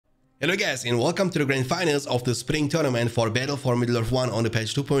Hello guys and welcome to the grand finals of the spring tournament for Battle for Middle-earth 1 on the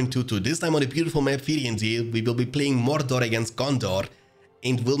patch 2.22. This time on the beautiful map Firenze, we will be playing Mordor against Gondor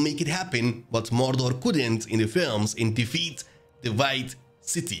and we'll make it happen what Mordor couldn't in the films and defeat the White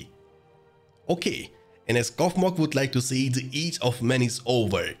City. Okay, and as Goffmog would like to say, the age of man is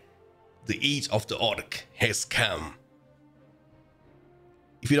over. The age of the orc has come.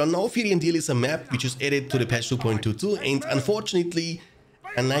 If you don't know, Firenze is a map which is added to the patch 2.22 and unfortunately,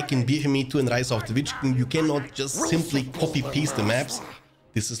 unlike in BFME 2 and Rise of the Witch King, you cannot just simply copy-paste the maps.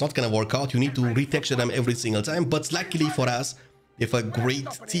 This is not gonna work out, you need to retexture them every single time, but luckily for us, we have a great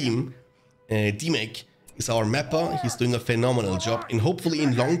team. D-Mac is our mapper, he's doing a phenomenal job, and hopefully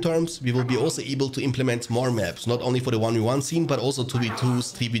in long terms, we will be also able to implement more maps, not only for the 1v1 scene, but also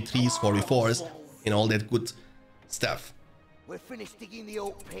 2v2s, 3v3s, 4v4s, and all that good stuff. We're finished digging the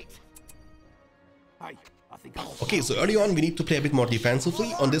oak pit. Okay, so early on we need to play a bit more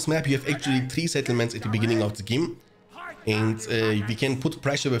defensively. On this map you have actually 3 settlements at the beginning of the game. And we can put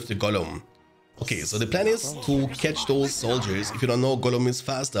pressure with the Golem. Okay, so the plan is to catch those soldiers. If you don't know, Golem is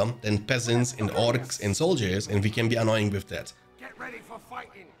faster than peasants and orcs and soldiers, and we can be annoying with that. Get ready for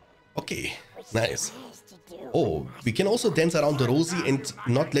fighting. Okay, nice. Oh, we can also dance around the Rosie and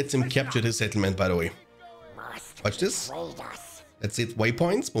not let them capture the settlement, by the way. Watch this. That's it,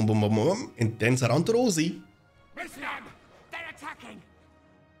 waypoints, boom, boom, boom, boom, and dance around the Rosie. Miss them! They're attacking!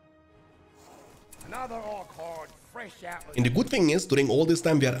 Another orc horde, fresh out. And the good thing is, during all this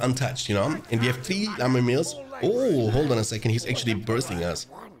time we are untouched, you know? And we have 3 lumber mills. Oh, hold on a second, he's actually bursting us.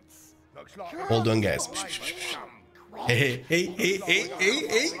 Hold on, guys. Hey, hey, hey, hey, hey,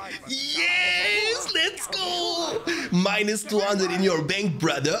 hey. Yes, let's go! Minus 200 in your bank,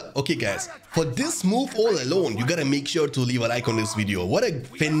 brother. Okay, guys, for this move all alone, you gotta make sure to leave a like on this video. What a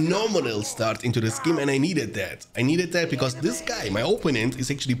phenomenal start into this game, and I needed that. I needed that because this guy, my opponent,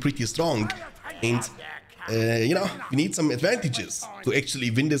 is actually pretty strong. And, you know, we need some advantages to actually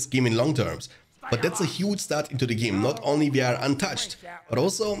win this game in long terms. But that's a huge start into the game. Not only we are untouched, but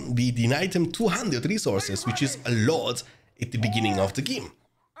also we denied him 200 resources, which is a lot at the beginning of the game.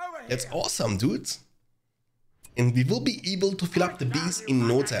 That's awesome, dude. And we will be able to fill up the base in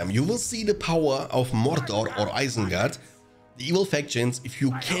no time. You will see the power of Mordor or Isengard, the evil factions, if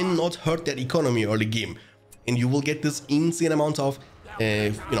you cannot hurt their economy early game. And you will get this insane amount of,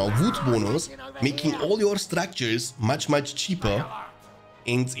 you know, wood bonus, making all your structures much cheaper.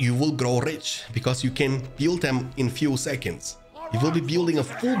 And you will grow rich because you can build them in few seconds. He will be building a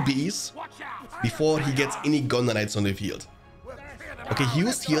full base before he gets any Gondorites on the field. Okay, he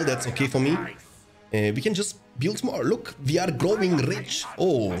used heal, that's okay for me. We can just build more. Look, we are growing rich.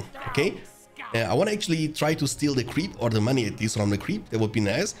 Oh, okay. I want to actually try to steal the creep, or the money at least from the creep. That would be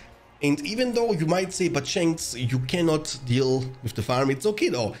nice. And even though you might say, but Shanks, you cannot deal with the farm, it's okay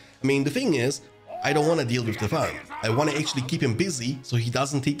though. I mean, the thing is, I don't want to deal with the farm. I want to actually keep him busy so he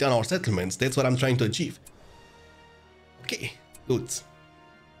doesn't take down our settlements. That's what I'm trying to achieve. Okay, good.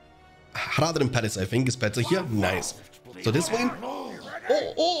 Rather than Paris, I think, is better here. Nice. So this way.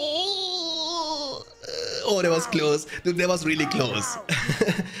 Oh, that was close. Dude, that was really close.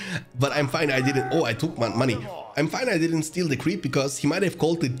 But I'm fine, I didn't. Oh, I took my money. I'm fine, I didn't steal the creep because he might have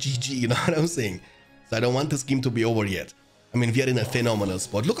called it GG, you know what I'm saying? So I don't want this game to be over yet. I mean, we are in a phenomenal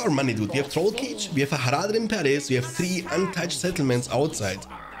spot. Look our money, dude. We have Troll Cage, we have a Haradrim in Paris, we have 3 untouched settlements outside.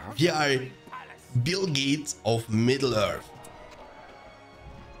 We are Bill Gates of Middle-earth.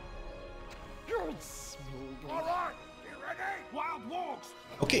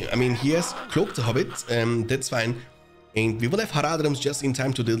 Okay, I mean, he has cloaked the Hobbit, that's fine. And we will have Haradrims just in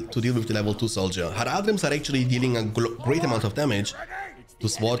time to deal with the level 2 soldier. Haradrims are actually dealing a great amount of damage to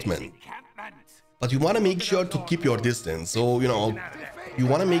Swordmen. But you want to make sure to keep your distance, so, you know, you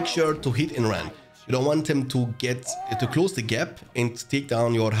want to make sure to hit and run. You don't want them to close the gap and take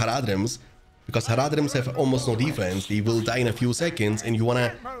down your Haradrims, because Haradrims have almost no defense, they will die in a few seconds, and you want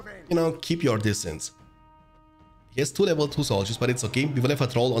to, you know, keep your distance. He has 2 level 2 soldiers, but it's okay, we will have a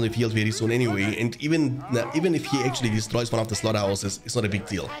troll on the field very soon anyway, and even if he actually destroys one of the slaughterhouses, it's not a big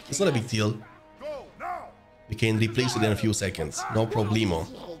deal. It's not a big deal. We can replace it in a few seconds, no problemo.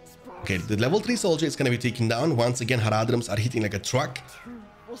 Okay, the level 3 soldier is gonna be taken down. Once again, Haradrims are hitting like a truck.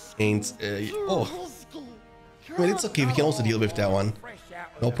 And, oh. I mean, it's okay, we can also deal with that one.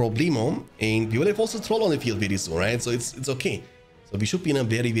 No problemo. And we will have also troll on the field very soon, right? So it's okay. So we should be in a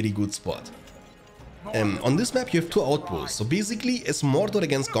very good spot. On this map, you have 2 outposts. So basically, as Mordor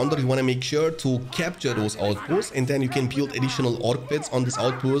against Gondor, you want to make sure to capture those outposts. And then you can build additional orc beds on this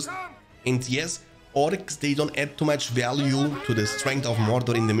outpost. And yes, orcs, they don't add too much value to the strength of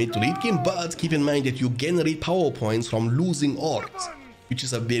Mordor in the mid to late game, but keep in mind that you generate power points from losing orcs. which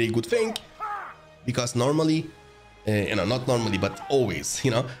is a very good thing, because normally, not normally, but always,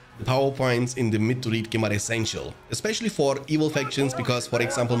 the power points in the mid to late game are essential, especially for evil factions, because, for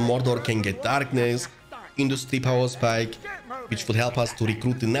example, Mordor can get darkness, industry power spike, which will help us to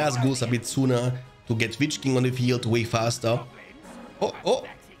recruit the Nazguls a bit sooner, to get Witch King on the field way faster. Oh,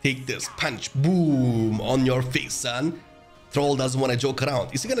 take this, punch, boom, on your face, son. Troll doesn't want to joke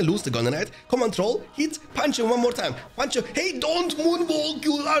around. Is he gonna lose the Gunner Knight? Come on, Troll, hit, punch him one more time, punch him. Hey, don't moonwalk,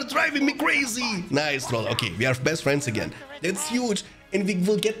 you are driving me crazy. Nice, Troll. Okay, we are best friends again. That's huge, and we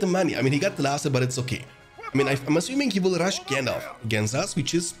will get the money. I mean, he got the last, but it's okay. I mean, I'm assuming he will rush Gandalf against us,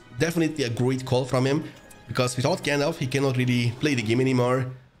 which is definitely a great call from him, because without Gandalf, he cannot really play the game anymore.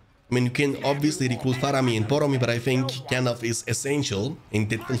 I mean, you can obviously recruit Faramir and Boromir, but I think Gandalf is essential, and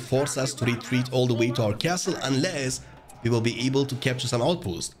that will force us to retreat all the way to our castle, unless we will be able to capture some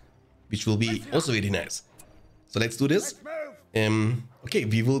outposts, which will be also very nice. So let's do this. Okay,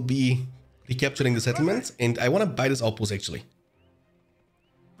 we will be recapturing the settlement, and I want to buy this outpost actually.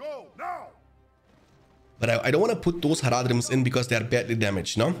 But I don't want to put those Haradrims in because they are badly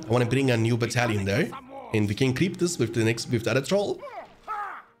damaged, I want to bring a new battalion there, and we can creep this with the other troll.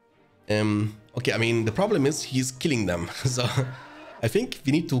 Okay, I mean, the problem is he's killing them, so I think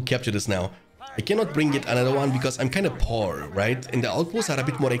we need to capture this now. I cannot bring yet another one because I'm kind of poor, right? And the outposts are a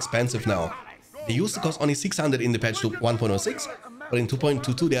bit more expensive now. They used to cost only 600 in the patch to 1.06, but in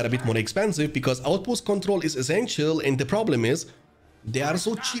 2.22 they are a bit more expensive because outpost control is essential, and the problem is they are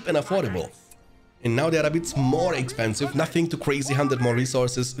so cheap and affordable. And now they are a bit more expensive. Nothing too crazy, 100 more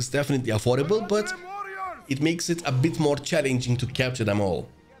resources is definitely affordable, but it makes it a bit more challenging to capture them all.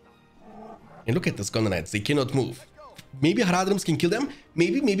 And look at this Gunner Knights, they cannot move. Maybe Haradrims can kill them.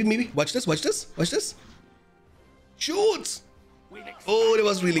 Maybe. Watch this. Shoot! Oh, that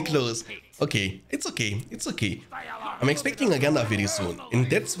was really close. Okay, it's okay. I'm expecting a Gandalf very soon. And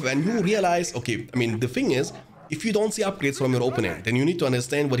that's when you realize, okay, I mean, the thing is, if you don't see upgrades from your opponent, then you need to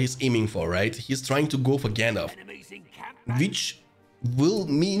understand what he's aiming for, right? He's trying to go for Gandalf, which will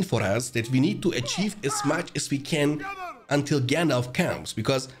mean for us that we need to achieve as much as we can until Gandalf comes,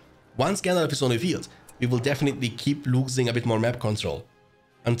 because once Gandalf is on the field, we will definitely keep losing a bit more map control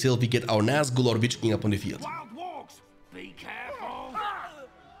until we get our Nazgul or Witch King up on the field.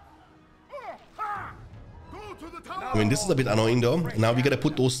 I mean, this is a bit annoying though. Now we gotta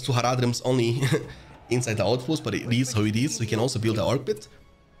put those two Haradrims only inside the outpost, but it is how it is. We can also build an Orc Pit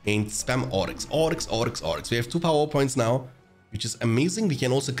and spam Orcs. We have 2 power points now, which is amazing. We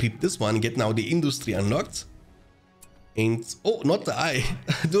can also creep this one, get now the industry unlocked. And, oh, not the eye.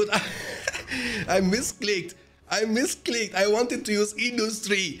 Dude, I misclicked. I wanted to use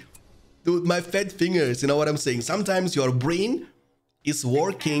industry. Dude, my fat fingers, you know what I'm saying? Sometimes your brain is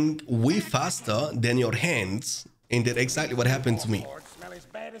working way faster than your hands. And that's exactly what happened to me.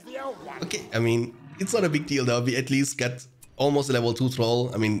 Okay, I mean, it's not a big deal though. We at least got almost a level 2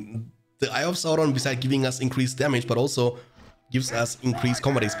 troll. I mean, the Eye of Sauron, besides giving us increased damage, but also gives us increased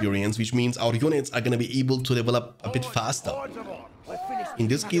combat experience, which means our units are going to be able to develop a bit faster. In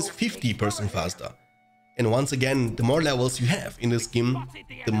this case, 50% faster. And once again, the more levels you have in this game,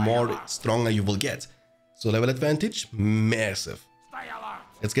 the more stronger you will get. So level advantage, massive.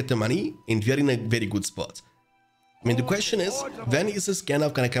 Let's get the money, and we are in a very good spot. I mean, the question is, when is this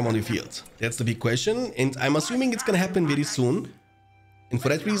Gandalf gonna come on the field? That's the big question, and I'm assuming it's gonna happen very soon. And for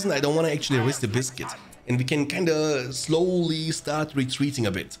that reason, I don't want to actually risk the biscuit. And we can kind of slowly start retreating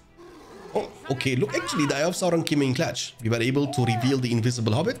a bit. Oh, okay, look, actually, the Eye of Sauron came in clutch. We were able to reveal the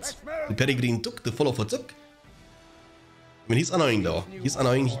Invisible Hobbit. The Peregrine took, the Follower took. I mean, he's annoying though. He's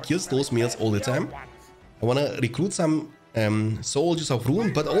annoying, he kills those males all the time. I want to recruit some soldiers of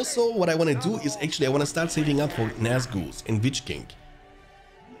Rune, but also what I want to do is actually I want to start saving up for Nazguls and Witch King.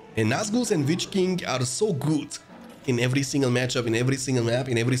 And Nazguls and Witch King are so good in every single matchup, in every single map,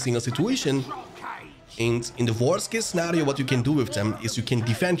 in every single situation. And in the worst case scenario, what you can do with them is you can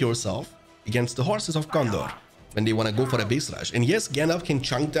defend yourself against the horses of Gondor when they want to go for a base rush. And yes, Gandalf can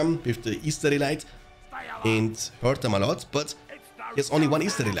chunk them with the Easterly Light and hurt them a lot, but he has only one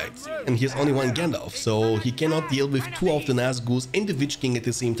Easterly Light and he has only one Gandalf, so he cannot deal with 2 of the Nazguls and the Witch King at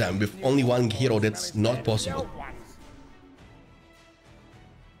the same time. With only one hero, that's not possible.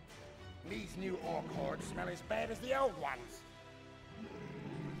 These new orc hordes smell as bad as the old ones.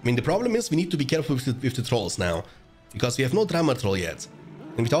 I mean, the problem is we need to be careful with the trolls now, because we have no Drummer Troll yet.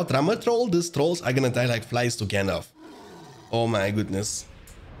 And without Drummer Troll, these trolls are gonna die like flies to Gandalf. Oh my goodness.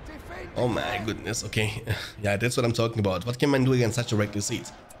 Oh my goodness, okay. Yeah, that's what I'm talking about. What can man do against such a reckless seed?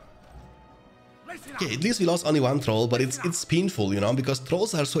 Okay, at least we lost only 1 troll, but it's painful, you know, because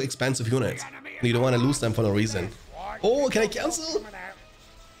trolls are so expensive units. And you don't want to lose them for no reason. Oh, can I cancel?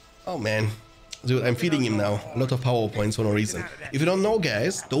 Oh man. Dude, I'm feeding him now. A lot of power points for no reason. If you don't know,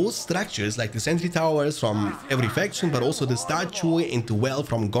 guys, those structures like the sentry towers from every faction, but also the statue and the well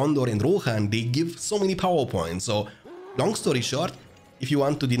from Gondor and Rohan, they give so many power points. So, long story short, if you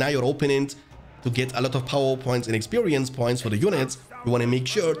want to deny your opponent to get a lot of power points and experience points for the units, you want to make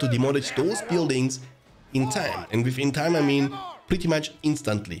sure to demolish those buildings in time. And within time, I mean pretty much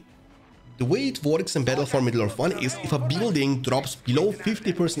instantly. The way it works in Battle for Middle-earth 1 is if a building drops below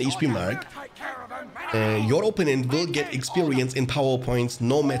 50% HP mark, your opponent will get experience in power points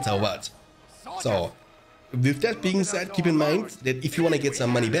no matter what. So, with that being said, keep in mind that if you want to get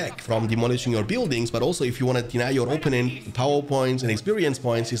some money back from demolishing your buildings, but also if you want to deny your opponent the power points and experience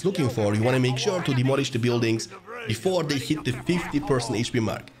points he's looking for, you want to make sure to demolish the buildings before they hit the 50% HP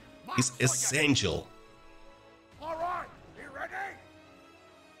mark. It's essential.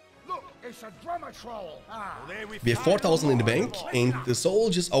 We have 4,000 in the bank, and the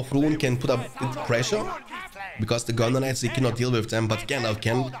soldiers of Rune can put up pressure, because the Gondor Knights, they cannot deal with them, but Gandalf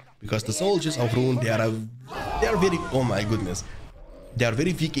can, because the soldiers of Rune, they are very, oh my goodness, they are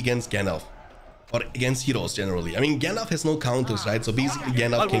very weak against Gandalf, or against heroes generally. I mean, Gandalf has no counters, right? So basically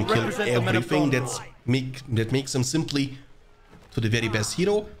Gandalf can kill everything that makes him simply to the very best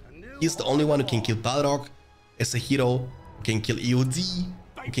hero. He's the only one who can kill Balrog as a hero, who can kill EOD,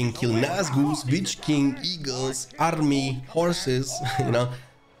 you can kill Nazgûs, Witch King, Eagles, Army, Horses, you know.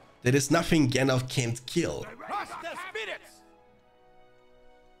 There is nothing Gandalf can't kill.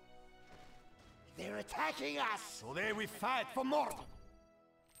 They're attacking us. So there we fight for Mordor.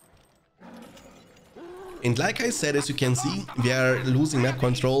 And like I said, as you can see, we are losing map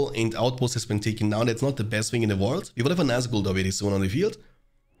control and outpost has been taken down. That's not the best thing in the world. We will have a Nazgûl though very soon on the field.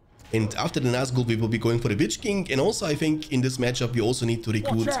 And after the Nazgûl, we will be going for the Witch King. And also, I think in this matchup, we also need to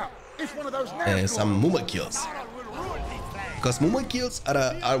recruit some Muma kills. Because Muma kills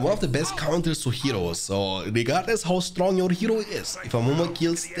are one of the best counters to heroes. So, regardless how strong your hero is, if a Muma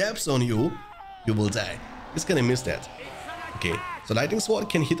kill steps on you, you will die. Just gonna miss that. Okay, so Lightning Sword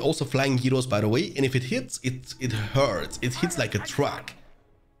can hit also flying heroes, by the way. And if it hits, it hurts. It hits like a truck.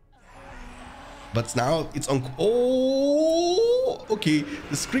 But now it's on... Oh, okay.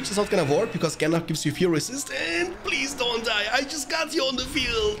 The Screech is not gonna work because Gandalf gives you fear resist. And please don't die. I just got you on the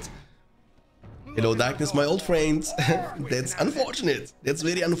field. Hello, Darkness, my old friends. That's unfortunate. That's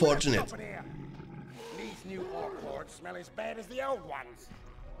very unfortunate. These new orcs smell as bad as the old ones.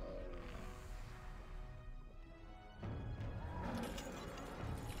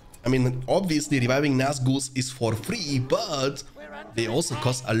 I mean, obviously reviving Nazgûs is for free, but they also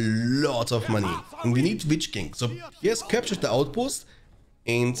cost a lot of money. And we need Witch King. So he has captured the outpost,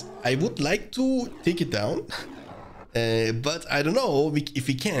 and I would like to take it down. But I don't know if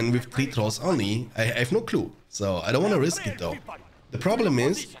we can with 3 trolls only. I have no clue. So I don't want to risk it though. The problem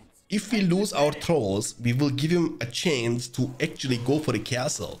is, if we lose our trolls, we will give him a chance to actually go for the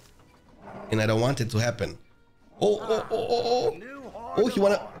castle. And I don't want it to happen. Oh, he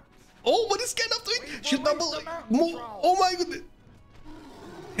wanna... Oh, what is Gandalf doing? Shield bubble, move. Oh my goodness.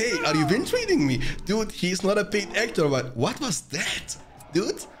 Hey, are you win trading me? Dude, he's not a paid actor, but what was that?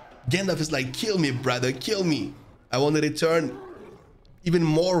 Dude, Gandalf is like, kill me, brother, kill me. I want to return even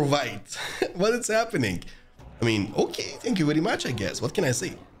more white. What is happening? I mean, okay, thank you very much, I guess. What can I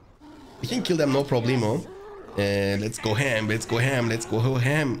say? We can kill them, no problemo. Let's go ham, let's go ham, let's go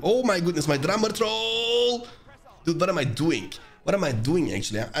ham. Oh my goodness, my drummer troll. Dude, what am I doing? What am I doing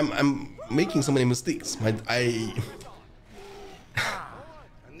actually? I'm making so many mistakes. With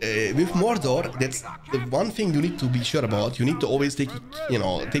Mordor, that's the one thing you need to be sure about. You need to always take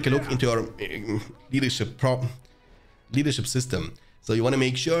a look into your leadership system. So you want to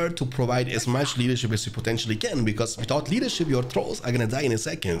make sure to provide as much leadership as you potentially can, because without leadership, your trolls are gonna die in a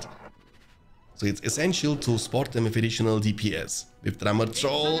second. So it's essential to support them with additional DPS. With drummer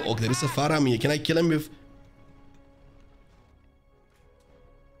troll, oh, there is a Faramir. Can I kill him with...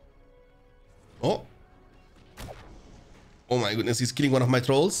 Oh. Oh my goodness, he's killing one of my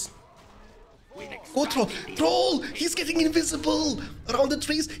trolls. Oh, troll! Troll! He's getting invisible around the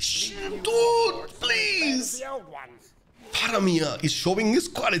trees. Shh, dude, please! Faramir is showing his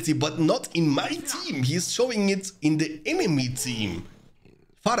quality, but not in my team. He's showing it in the enemy team.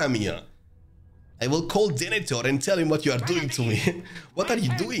 Faramir, I will call Denethor and tell him what you are doing to me. What are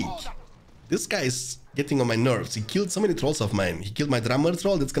you doing? This guy is getting on my nerves. He killed so many trolls of mine. He killed my drummer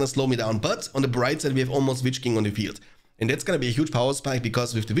troll. That's gonna slow me down. But on the bright side, we have almost Witch King on the field. And that's gonna be a huge power spike,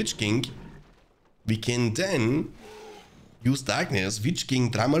 because with the Witch King, we can then use Darkness, Witch King,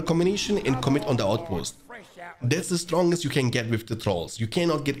 drummer combination and commit on the outpost. That's the strongest you can get with the trolls. You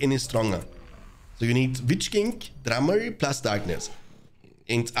cannot get any stronger. So you need Witch King, drummer plus Darkness.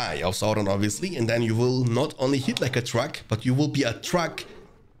 and Eye of Sauron, obviously, and then you will not only hit like a truck, but you will be a truck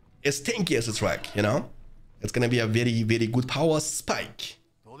as tanky as a truck, you know? It's gonna be a very, very good power spike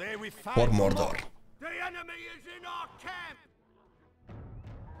for Mordor. The enemy is in our camp.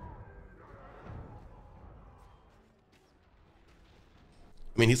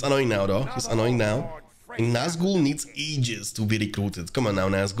 I mean, he's annoying now, though. He's annoying now. And Nazgul needs ages to be recruited. Come on now,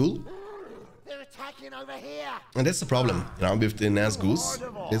 Nazgul. They're attacking over here. And that's the problem, you know, with the Nazguls.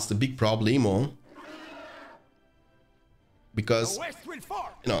 That's the big problemo. Because,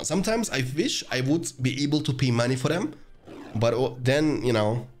 you know, sometimes I wish I would be able to pay money for them, but then, you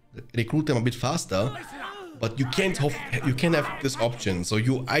know, recruit them a bit faster. But you can't have this option. So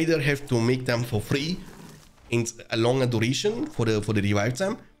you either have to make them for free in a longer duration for the revive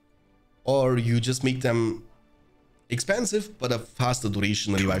time, or you just make them expensive but a faster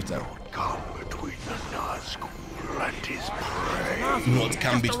duration revive time. Come between the Nazgul and his prey. Do not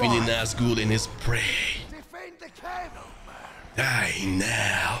come between the Nazgul and his prey. Defend the camp. Die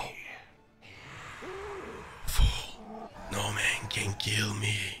now. Fool. No man can kill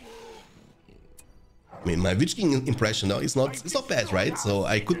me. I mean, my Witch King impression though it's not bad, right? So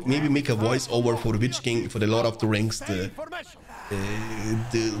I could maybe make a voiceover for Witch King for the Lord of the Rings, the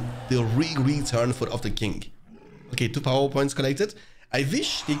return of the King. Okay, 2 power points collected. I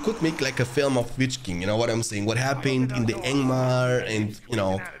wish they could make like a film of Witch King, you know what I'm saying? What happened in the Angmar and, you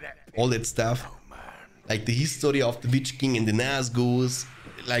know, all that stuff. Like the history of the Witch King and the Nazguls.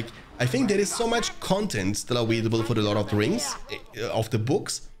 Like, I think there is so much content still available for the Lord of the Rings, of the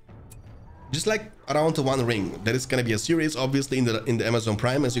books. Just like around the One Ring. There is gonna be a series, obviously, in the Amazon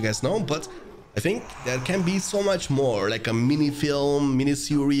Prime, as you guys know, but I think there can be so much more, like a mini-film,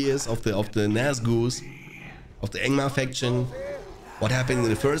 mini-series of the Nazguls, of the Angmar faction, what happened in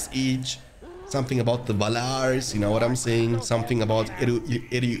the First Age, something about the Valars, you know what I'm saying, something about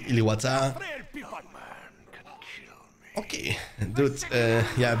Iliwata. Okay, dude,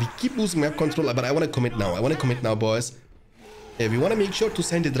 yeah, we keep losing map control, but I want to commit now. I want to commit now, boys. We want to make sure to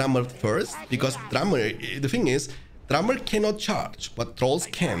send the drummer first, because drummer, the thing is, drummer cannot charge, but trolls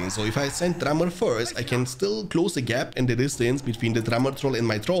can. So if I send drummer first, I can still close the gap and the distance between the drummer troll and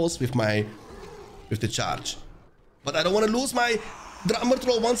my trolls with the charge. But I don't want to lose my drummer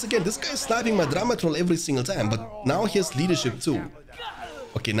troll once again. This guy is sniping my drummer troll every single time, but now he has leadership too.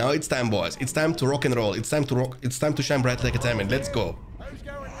 Okay, now it's time, boys. It's time to rock and roll. It's time to rock. It's time to shine bright like a diamond. Let's go.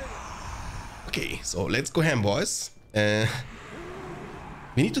 Okay, so let's go ham, boys.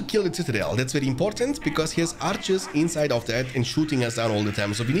 We need to kill the Citadel. That's very important because he has archers inside of that and shooting us down all the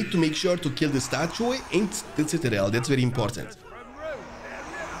time. So we need to make sure to kill the statue and the Citadel. That's very important.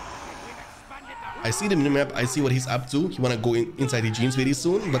 I see the minimap. I see what he's up to. He wanna go inside the jeans very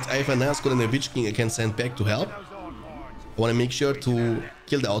soon. But I have a Nazgul and a Witch King I can send back to help. I wanna make sure to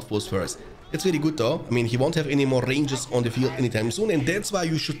kill the outpost first. That's very good though. I mean, he won't have any more ranges on the field anytime soon. And that's why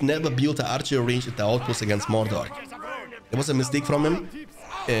you should never build an archer range at the outpost against Mordor. That was a mistake from him.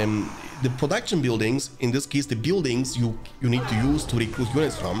 The production buildings, in this case the buildings you need to use to recruit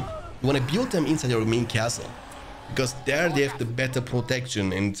units from, you want to build them inside your main castle, because there they have the better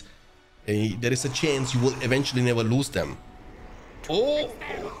protection and there is a chance you will eventually never lose them. Oh,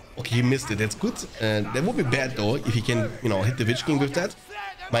 okay, he missed it. That's good. That would be bad though if he can, you know, hit the Witch King with that.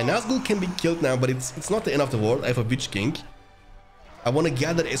 My Nazgul can be killed now, but it's not the end of the world. I have a Witch King. I want to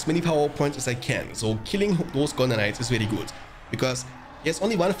gather as many power points as I can, so killing those Golden Knights is very good, because he has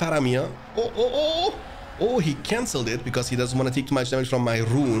only one Faramir. Oh, he cancelled it because he doesn't want to take too much damage from my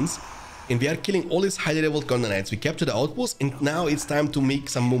runes. And we are killing all these highly leveled Golden Knights. We captured the outpost and now it's time to make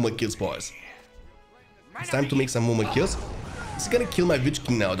some movement kills, boys. It's time to make some movement kills. He's gonna kill my Witch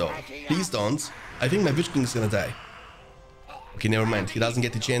King now though. Please don't. I think my Witch King is gonna die. Okay, never mind. He doesn't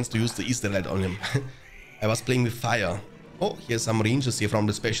get the chance to use the Easter Light on him. I was playing with fire. Oh, he has some ranges here from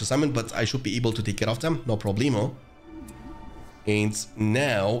the special summon, but I should be able to take care of them. No problemo. And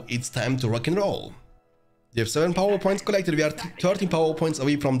now it's time to rock and roll. We have 7 power points collected. We are 13 power points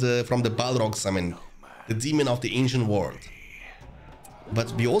away from the Balrog summon, the demon of the ancient world.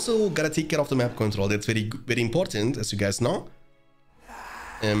 But we also gotta take care of the map control. That's very important, as you guys know.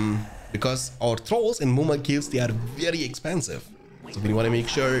 Because our trolls and movement kills, they are very expensive. So we want to make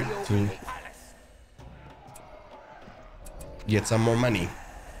sure to get some more money.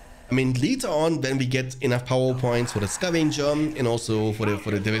 I mean, later on, when we get enough power points for the Scavenger and also for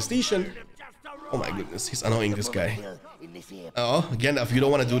the Devastation. Oh my goodness, he's annoying, this guy. Oh, Gandalf, you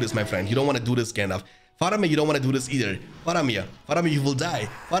don't want to do this, my friend. You don't want to do this, Gandalf. Faramir, you don't want to do this either. Faramir, you will die.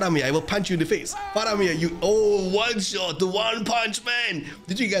 Faramir, I will punch you in the face. Faramir, you... Oh, one shot, the one punch man.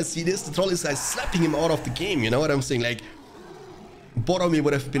 Did you guys see this? The troll is like slapping him out of the game, you know what I'm saying? Like, Boromir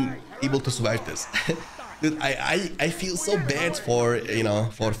would have been able to survive this. Dude, I feel so bad for, you know,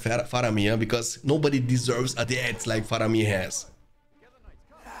 for Faramir, because nobody deserves a death like Faramir has.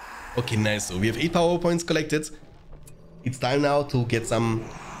 Okay, nice. So we have 8 power points collected. It's time now to get some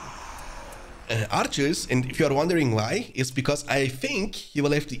archers, and if you are wondering why, it's because I think he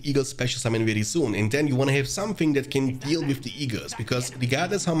will have the eagle special summon very soon, and then you want to have something that can deal with the eagles, because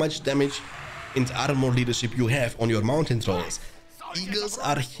regardless how much damage and armor leadership you have on your mountain trolls, eagles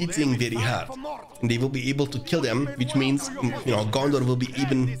are hitting very hard, and they will be able to kill them, which means, you know, Gondor will be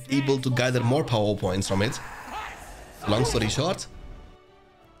even able to gather more power points from it. Long story short,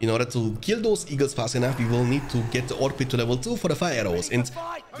 in order to kill those eagles fast enough, we will need to get the orc pit to level 2 for the fire arrows, and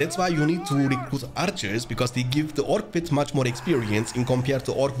that's why you need to recruit archers, because they give the orc pit much more experience in compared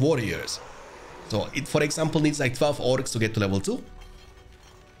to orc warriors. So it, for example, needs like 12 orcs to get to level 2.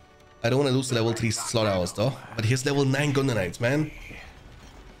 I don't want to lose the level 3 slaughterhouse though, but here's level 9 Gondor Knights, man.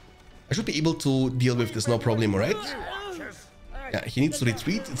 I should be able to deal with this, no problem, right? Yeah, he needs to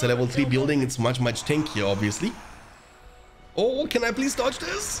retreat. It's a level 3 building, it's much tankier, obviously. Oh, can I please dodge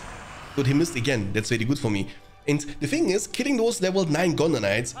this? Dude, he missed again. That's very good for me. And the thing is, killing those level 9 Gondor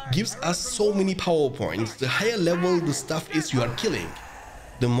Knights gives us so many power points. The higher level the stuff is you are killing,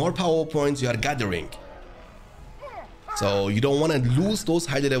 the more power points you are gathering. So you don't want to lose those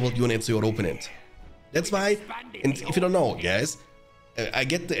higher level units to your opponent. That's why, and if you don't know, guys, I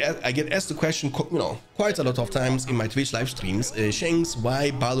get asked the question, you know, quite a lot of times in my Twitch live streams, Shanks,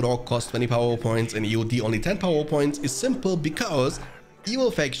 why Balrog costs 20 power points and EOD only 10 power points? Is simple because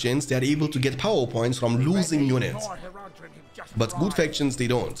evil factions, they are able to get power points from losing units, but good factions, they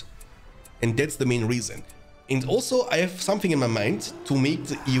don't, and that's the main reason. And also, I have something in my mind to make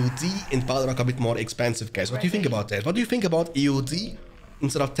the EOD and Balrog a bit more expensive, guys. What do you think about that? What do you think about EOD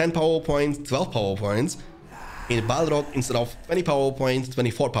instead of 10 power points, 12 power points? In Balrog, instead of 20 power points,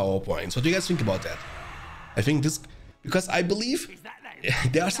 24 power points. What do you guys think about that? I think this, because I believe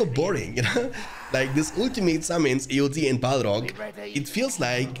they are so boring, you know? Like this ultimate summons, EOD and Balrog, it feels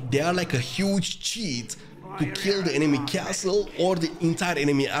like they are like a huge cheat to kill the enemy castle or the entire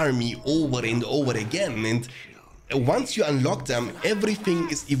enemy army over and over again. And once you unlock them, everything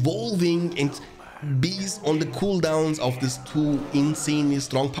is evolving and based on the cooldowns of these two insanely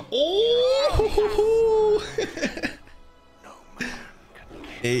strong oh!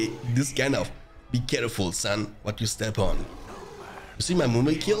 Hey, this kind of, be careful, son, what you step on. You see my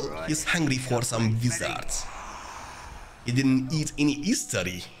Mummel? He's hungry for some wizards. He didn't eat any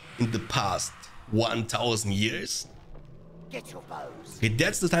history in the past 1000 years. Okay,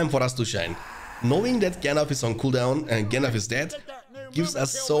 that's the time for us to shine. Knowing that Gandalf is on cooldown and Gandalf is dead gives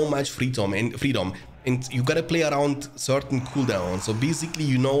us so much freedom, and you gotta play around certain cooldowns. So basically,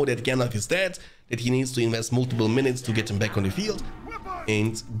 you know that Gandalf is dead, that he needs to invest multiple minutes to get him back on the field,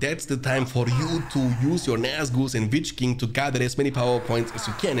 and that's the time for you to use your Nazgûls and Witch King to gather as many power points as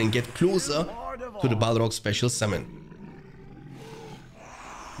you can and get closer to the Balrog special summon.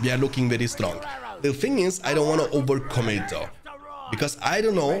 We are looking very strong. The thing is, I don't want to overcommit though, because I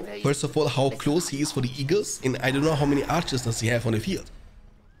don't know, first of all, how close he is for the eagles, and I don't know how many archers does he have on the field.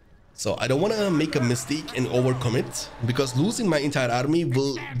 So I don't want to make a mistake and overcommit, because losing my entire army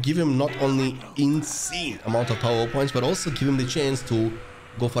will give him not only insane amount of power points, but also give him the chance to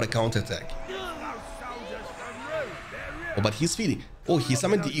go for a counterattack. Oh, but he's feeding. Oh, he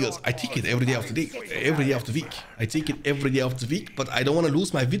summoned the eagles. I take it every day of the day, every day of the week. I take it every day of the week, but I don't want to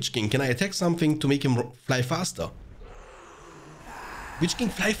lose my Witch King. Can I attack something to make him fly faster? Witch King,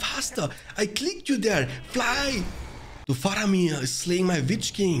 fly faster! I clicked you there! Fly! To Faramir is slaying my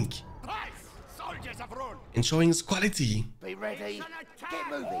Witch King. And showing his quality. Be ready. Get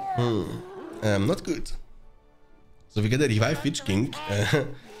moving. Not good. So we get a revive Witch King.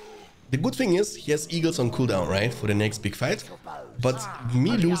 The good thing is, he has eagles on cooldown, right? For the next big fight. But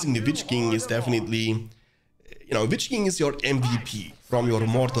me losing the Witch King is definitely... You know, Witch King is your MVP from your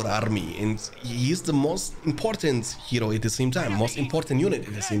Mordor army, and he is the most important hero at the same time, most important unit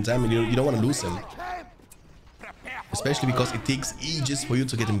at the same time, and you don't want to lose him. Especially because it takes ages for you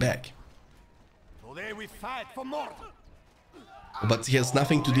to get him back. But he has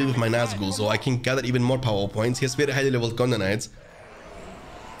nothing to deal with my Nazgûl, so I can gather even more power points. He has very highly leveled Gondor Knights.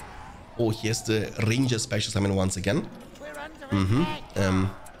 Oh, he has the Ranger special summon once again.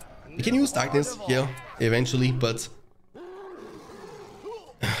 We can use darkness here eventually, but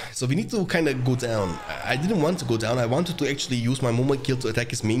so we need to kind of go down. I didn't want to go down. I wanted to actually use my Mummel kill to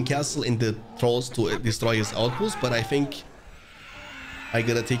attack his main castle and the trolls to destroy his outpost, but I think I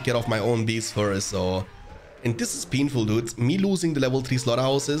gotta take care of my own base first. So, and this is painful, dude. Me losing the level 3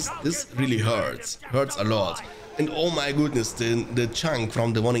 slaughterhouses, this really hurts a lot. And oh my goodness, the chunk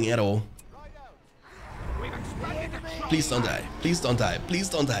from the warning arrow. Please don't die. Please don't die. Please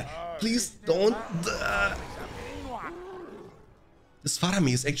don't die. Please don't die. This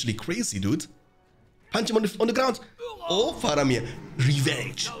Faramir is actually crazy, dude. Punch him on the ground. Oh, Faramir.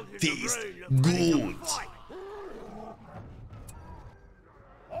 Revenge. Taste good.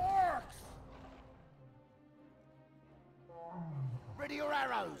 Ready your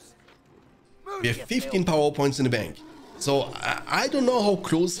arrows. We have 15 power points in the bank. So I don't know how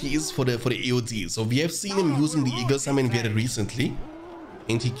close he is for the AOD. So we have seen him using the Eagle Summon very recently.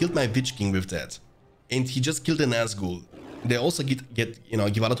 And he killed my Witch King with that. And he just killed a Nazgul. They also give a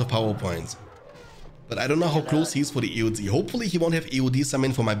lot of power points. But I don't know how close he is for the AOD. Hopefully he won't have AOD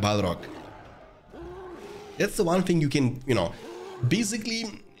summon for my Balrog. That's the one thing you can,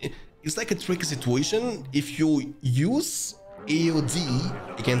 basically, it's like a tricky situation. If you use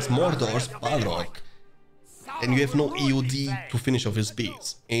AOD against Mordor's Balrog, then you have no AOD to finish off his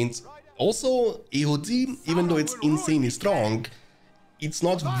base. And also, AOD, even though it's insanely strong, it's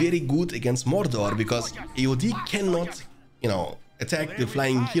not very good against Mordor because AOD cannot, attack the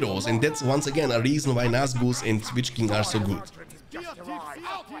flying heroes, and that's once again a reason why Nazgûl and Witch King are so good.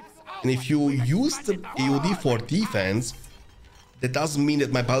 And if you use the AOD for defense, that doesn't mean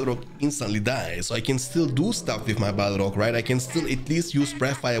that my Balrog instantly dies. So I can still do stuff with my Balrog, right? I can still at least use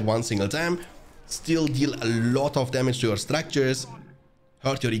Breath Fire one single time, still deal a lot of damage to your structures,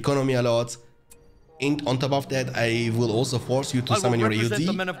 hurt your economy a lot. And on top of that, I will also force you to summon your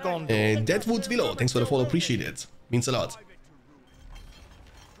AOD. Deadwood Willow, thanks for the follow, appreciate it. Means a lot.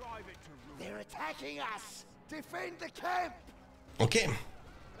 They're attacking us. Defend the camp. Okay.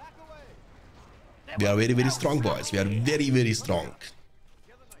 We are very, very strong, boys. We are very, very strong.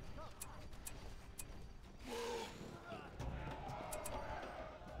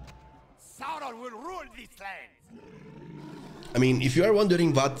 Sauron will rule this land. I mean, if you are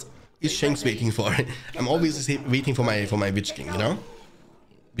wondering what is Shanks waiting for, I'm always waiting for my Witch King,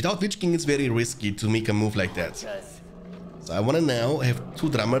 Without Witch King, it's very risky to make a move like that. So I want to now have 2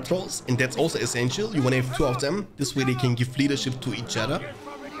 Drummer Trolls, and that's also essential. You want to have 2 of them. This way they can give leadership to each other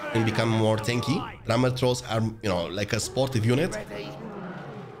and become more tanky. Drummer Trolls are, like a sportive unit.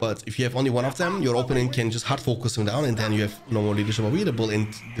 But if you have only 1 of them, your opponent can just hard focus them down, and then you have no more leadership available. And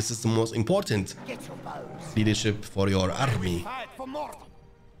this is the most important leadership for your army.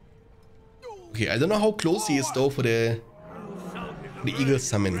 Okay, I don't know how close he is though for the Eagle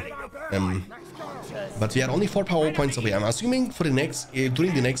Summon. But we are only 4 power points away. I'm assuming for the next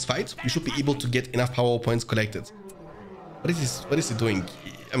during the next fight, we should be able to get enough power points collected. What is he doing?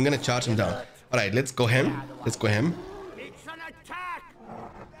 I'm gonna charge him down. Alright, let's go ham. Let's go ham.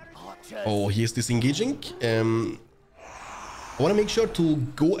 Oh, he is disengaging. I want to make sure to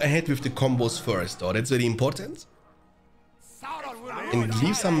go ahead with the combos first, though. That's very important. And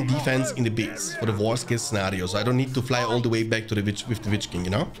leave some defense in the base for the worst case scenario, so I don't need to fly all the way back to the Witch King,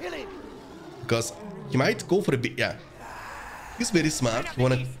 Because he might go for a bit. Yeah, he's very smart. He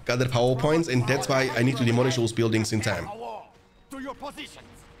want to gather power points, and that's why I need to demolish those buildings in time.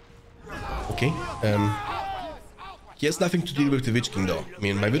 Okay. He has nothing to deal with the Witch King, though. I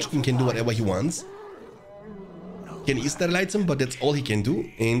mean, my Witch King can do whatever he wants. He can Easter Light him, but that's all he can do.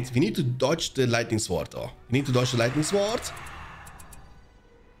 And we need to dodge the Lightning Sword, though. We need to dodge the Lightning Sword.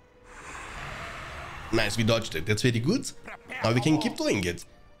 Nice, we dodged it. That's very good. Now we can keep doing it.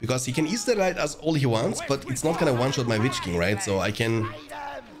 Because he can Easter Light us all he wants, but it's not gonna one-shot my Witch King, right? So I can...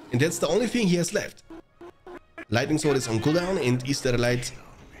 And that's the only thing he has left. Lightning Sword is on cooldown, and Easter Light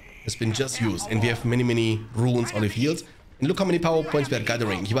has been just used. And we have many, many runes on the field. And look how many power points we are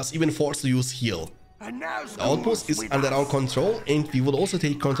gathering. He was even forced to use heal. The outpost is under our control, and we will also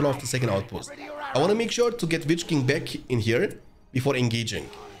take control of the second outpost. I want to make sure to get Witch King back in here before engaging.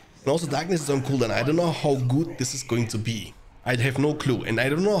 And also Darkness is on cooldown. I don't know how good this is going to be. I have no clue, and I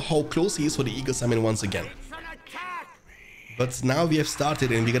don't know how close he is for the Eagle Summon once again. But now we have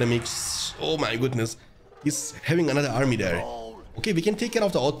started, and we gotta make... Oh my goodness. He's having another army there. Okay, we can take care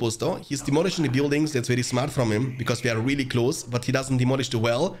of the outpost though. He's demolishing the buildings. That's very smart from him, because we are really close. But he doesn't demolish the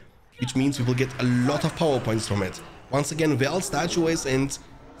well, which means we will get a lot of power points from it. Once again, well, statues and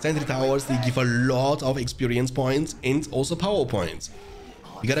sentry towers, they give a lot of experience points and also power points.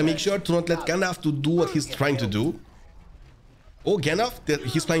 We gotta make sure to not let Gandalf to do what he's trying to do. Oh, Gandalf,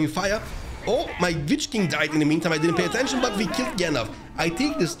 he's playing with fire. Oh, my Witch King died in the meantime. I didn't pay attention, but we killed Gandalf. I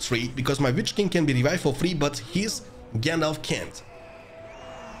take this trade because my Witch King can be revived for free, but his Gandalf can't.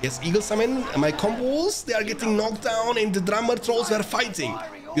 Yes, Eagle Summon, my combos, they are getting knocked down, and the Drummer Trolls were fighting.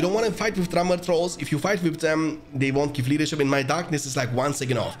 You don't want to fight with Drummer Trolls. If you fight with them, they won't give leadership, and my Darkness is like 1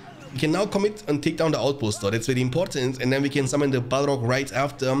 second off. we can now commit and take down the outpost, though. That's very important. And then we can summon the Balrog right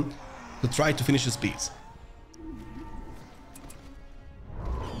after to try to finish this piece.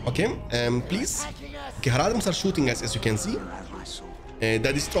 Okay, please. Okay, Haradrim are shooting us, as you can see.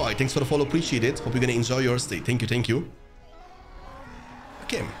 That destroyed. Thanks for the follow, appreciate it. Hope you're gonna enjoy your stay. Thank you, thank you.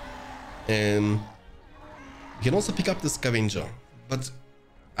 Okay. We can also pick up the scavenger, but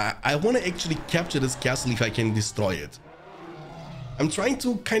I want to actually capture this castle if I can destroy it. I'm trying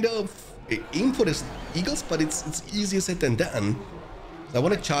to kind of aim for the eagles, but it's easier said than done. So I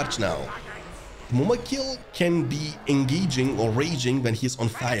want to charge now. Mumakil can be engaging or raging when he's on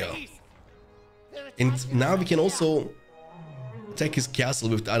fire. And now we can also attack his castle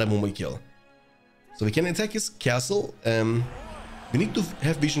with the other Mumakil. So we can attack his castle. We need to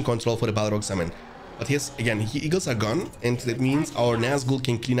have vision control for the Balrog summon. But yes, again, eagles are gone, and that means our Nazgul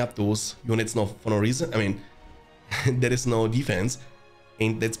can clean up those units for no reason. I mean, there is no defense.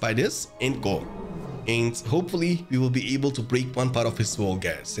 And let's buy this and go. And hopefully we will be able to break one part of his wall,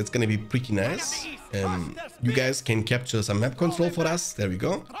 guys. That's gonna be pretty nice. You guys can capture some map control for us. There we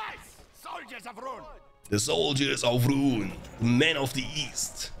go. The soldiers of Rune, the men of the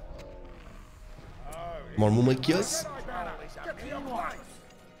east. More Mumakils.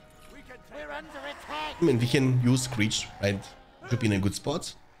 I mean, we can use Screech, right? Should be in a good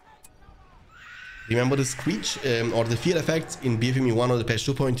spot. Remember the Screech or the fear effects in BFME1 or the patch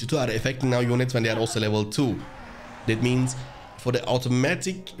 2.22 are affecting now units when they are also level 2. That means for the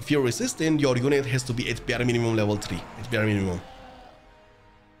automatic fear resistant, your unit has to be at bare minimum level 3. At bare minimum.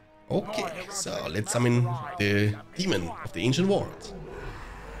 Okay, so let's summon the demon of the ancient world.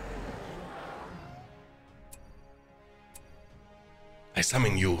 I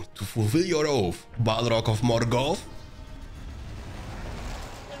summon you to fulfill your oath, Balrog of Mordor.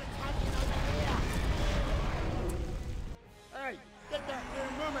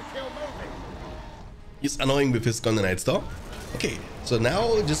 He's annoying with his Gondonites though. Okay, so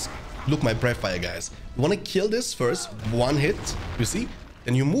now just look my breath fire, guys. You want to kill this first, one hit, you see?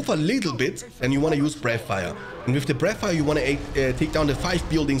 Then you move a little bit, and you want to use breath fire. And with the breath fire, you want to take down the 5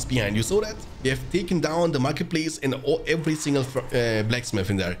 buildings behind. You saw that? We have taken down the marketplace and every single blacksmith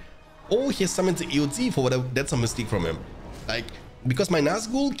in there. Oh, he has summoned the AOD for whatever. That's a mistake from him. Like, because my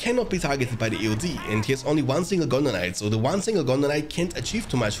Nazgul cannot be targeted by the AOD, and he has only one single Gondonite, so the one single Gondonite can't achieve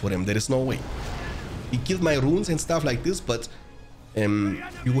too much for him. There is no way. He killed my runes and stuff like this, but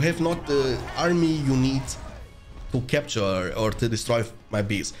you have not the army you need to capture or to destroy my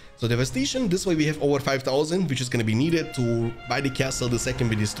base. So devastation, this way we have over 5,000, which is going to be needed to buy the castle the second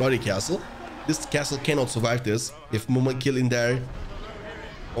we destroy the castle. This castle cannot survive this. If Mumakil in there.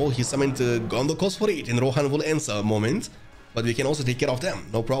 Oh, he summoned Gondokos for 8 and Rohan will answer a moment. But we can also take care of them,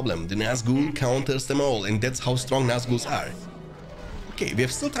 no problem. The Nazgul counters them all, and that's how strong Nazguls are. Okay, we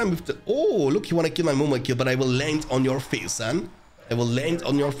have still time with the... Oh, look, you want to kill my Mumakil, but I will land on your face, son. I will land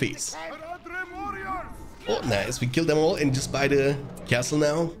on your face. Oh, nice. We killed them all and just buy the castle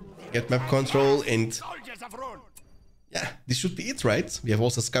now. Get map control and... Yeah, this should be it, right? We have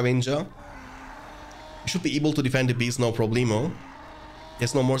also Scavenger. We should be able to defend the base, no problemo. He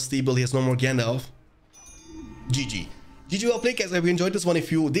has no more Stable, he has no more Gandalf. GG. GG, well played, guys. I hope you enjoyed this one.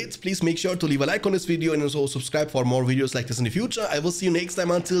 If you did, please make sure to leave a like on this video and also subscribe for more videos like this in the future. I will see you next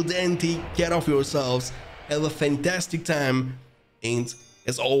time. Until then, take care of yourselves. Have a fantastic time. And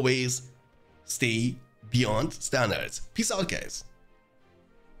as always, stay beyond standards. Peace out, guys.